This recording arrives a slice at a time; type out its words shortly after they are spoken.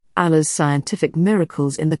Allah's scientific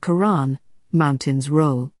miracles in the Quran, mountains'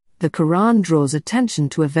 role. The Quran draws attention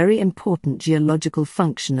to a very important geological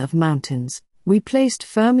function of mountains. We placed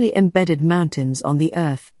firmly embedded mountains on the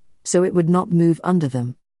earth, so it would not move under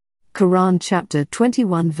them. Quran chapter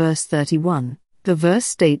 21 verse 31. The verse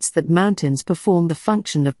states that mountains perform the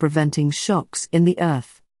function of preventing shocks in the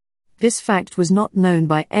earth. This fact was not known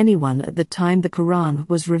by anyone at the time the Quran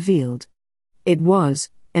was revealed. It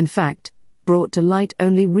was, in fact, brought to light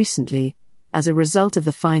only recently, as a result of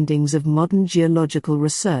the findings of modern geological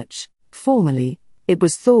research. Formerly, it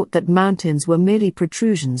was thought that mountains were merely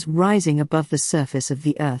protrusions rising above the surface of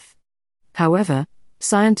the earth. However,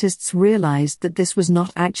 scientists realized that this was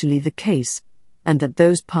not actually the case, and that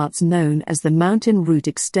those parts known as the mountain root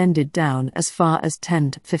extended down as far as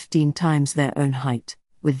 10 to 15 times their own height.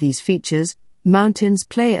 With these features, mountains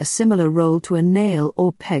play a similar role to a nail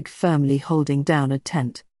or peg firmly holding down a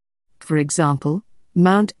tent. For example,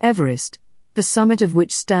 Mount Everest, the summit of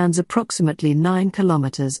which stands approximately 9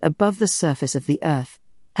 kilometers above the surface of the earth,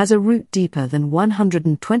 has a root deeper than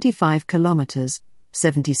 125 kilometers,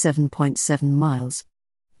 77.7 miles.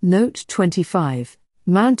 Note 25.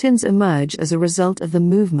 Mountains emerge as a result of the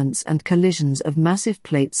movements and collisions of massive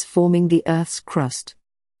plates forming the Earth's crust.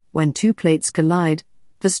 When two plates collide,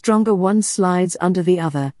 the stronger one slides under the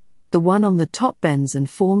other, the one on the top bends and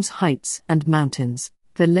forms heights and mountains.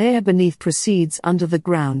 The layer beneath proceeds under the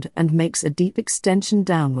ground and makes a deep extension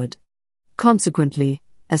downward. Consequently,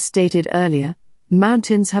 as stated earlier,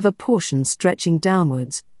 mountains have a portion stretching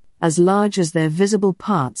downwards, as large as their visible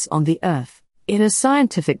parts on the Earth. In a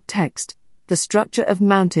scientific text, the structure of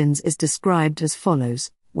mountains is described as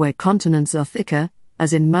follows: where continents are thicker,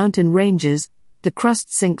 as in mountain ranges, the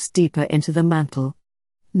crust sinks deeper into the mantle.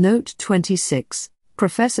 Note 26.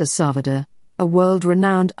 Professor Savada, a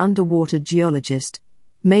world-renowned underwater geologist,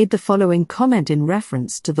 made the following comment in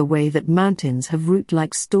reference to the way that mountains have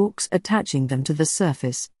root-like stalks attaching them to the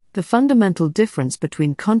surface. The fundamental difference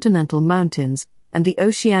between continental mountains and the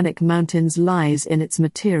oceanic mountains lies in its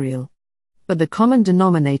material. But the common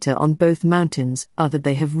denominator on both mountains are that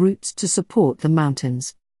they have roots to support the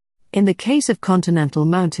mountains. In the case of continental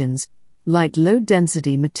mountains, light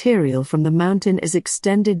low-density material from the mountain is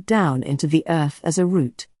extended down into the earth as a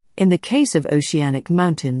root. In the case of oceanic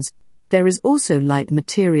mountains, there is also light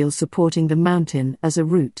material supporting the mountain as a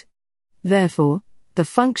root. Therefore, the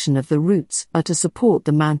function of the roots are to support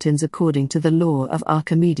the mountains according to the law of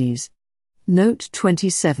Archimedes. Note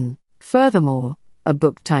 27. Furthermore, a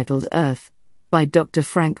book titled Earth, by Dr.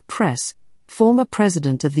 Frank Press, former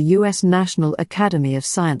president of the U.S. National Academy of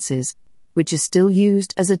Sciences, which is still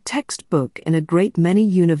used as a textbook in a great many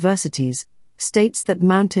universities, states that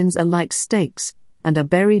mountains are like stakes, and are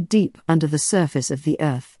buried deep under the surface of the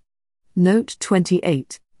earth. Note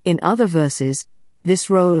 28. In other verses, this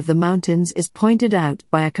role of the mountains is pointed out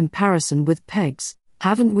by a comparison with pegs.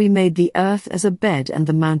 Haven't we made the earth as a bed and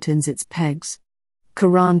the mountains its pegs?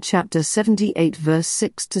 Quran chapter 78 verse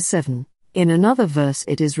 6 to 7. In another verse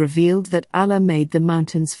it is revealed that Allah made the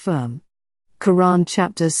mountains firm. Quran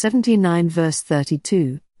chapter 79 verse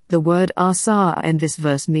 32. The word asa in this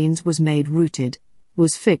verse means was made rooted,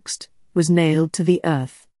 was fixed, was nailed to the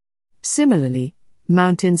earth. Similarly,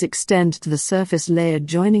 mountains extend to the surface layer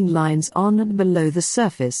joining lines on and below the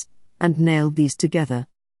surface, and nail these together.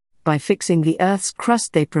 By fixing the earth's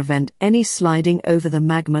crust they prevent any sliding over the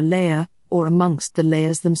magma layer, or amongst the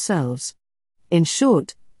layers themselves. In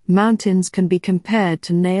short, mountains can be compared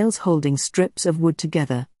to nails holding strips of wood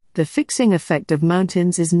together. The fixing effect of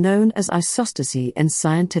mountains is known as isostasy in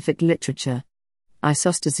scientific literature.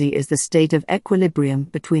 Isostasy is the state of equilibrium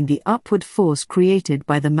between the upward force created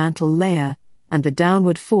by the mantle layer and the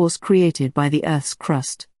downward force created by the Earth's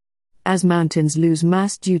crust. As mountains lose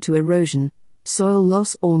mass due to erosion, soil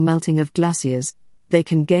loss or melting of glaciers, they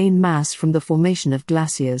can gain mass from the formation of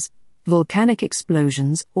glaciers, volcanic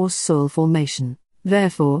explosions or soil formation.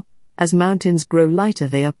 Therefore, as mountains grow lighter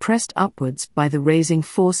they are pressed upwards by the raising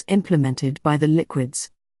force implemented by the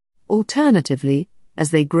liquids. Alternatively,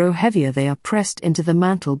 as they grow heavier they are pressed into the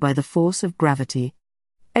mantle by the force of gravity.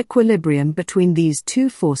 Equilibrium between these two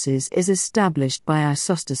forces is established by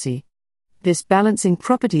isostasy. This balancing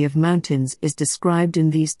property of mountains is described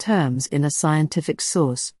in these terms in a scientific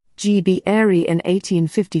source. G.B. Airy in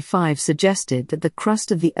 1855 suggested that the crust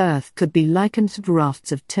of the earth could be likened to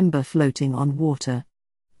rafts of timber floating on water.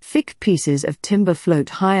 Thick pieces of timber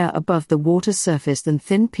float higher above the water surface than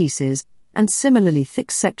thin pieces, and similarly thick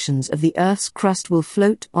sections of the earth's crust will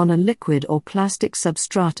float on a liquid or plastic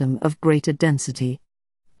substratum of greater density.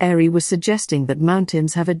 Airy was suggesting that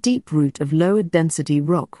mountains have a deep root of lower density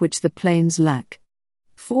rock which the plains lack.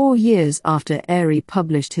 4 years after Airy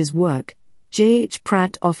published his work, J. H.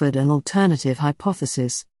 Pratt offered an alternative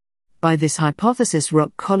hypothesis. By this hypothesis,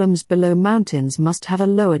 rock columns below mountains must have a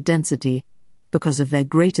lower density, because of their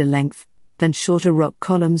greater length, than shorter rock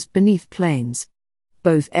columns beneath plains.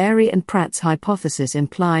 Both Airy and Pratt's hypothesis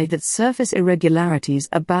imply that surface irregularities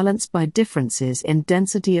are balanced by differences in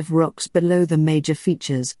density of rocks below the major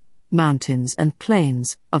features, mountains and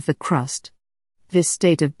plains, of the crust. This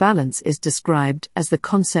state of balance is described as the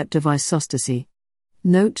concept of isostasy.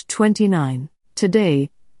 Note 29. Today,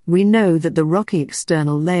 we know that the rocky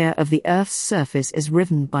external layer of the Earth's surface is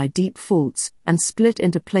riven by deep faults and split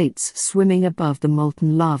into plates swimming above the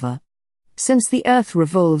molten lava. Since the Earth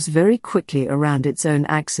revolves very quickly around its own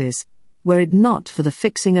axis, were it not for the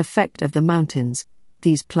fixing effect of the mountains,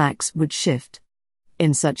 these plaques would shift.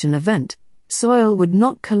 In such an event, soil would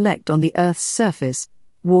not collect on the Earth's surface,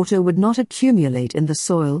 water would not accumulate in the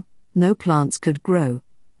soil, no plants could grow,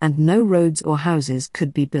 and no roads or houses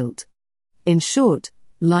could be built. In short,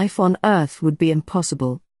 life on Earth would be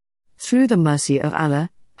impossible. Through the mercy of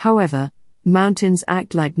Allah, however, mountains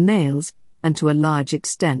act like nails, and to a large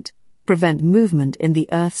extent, prevent movement in the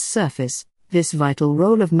Earth's surface. This vital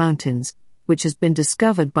role of mountains, which has been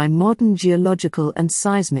discovered by modern geological and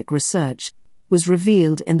seismic research, was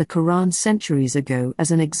revealed in the Quran centuries ago as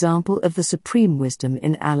an example of the supreme wisdom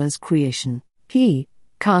in Allah's creation. He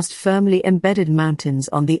cast firmly embedded mountains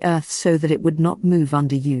on the earth so that it would not move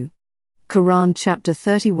under you. Quran chapter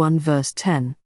 31 verse 10.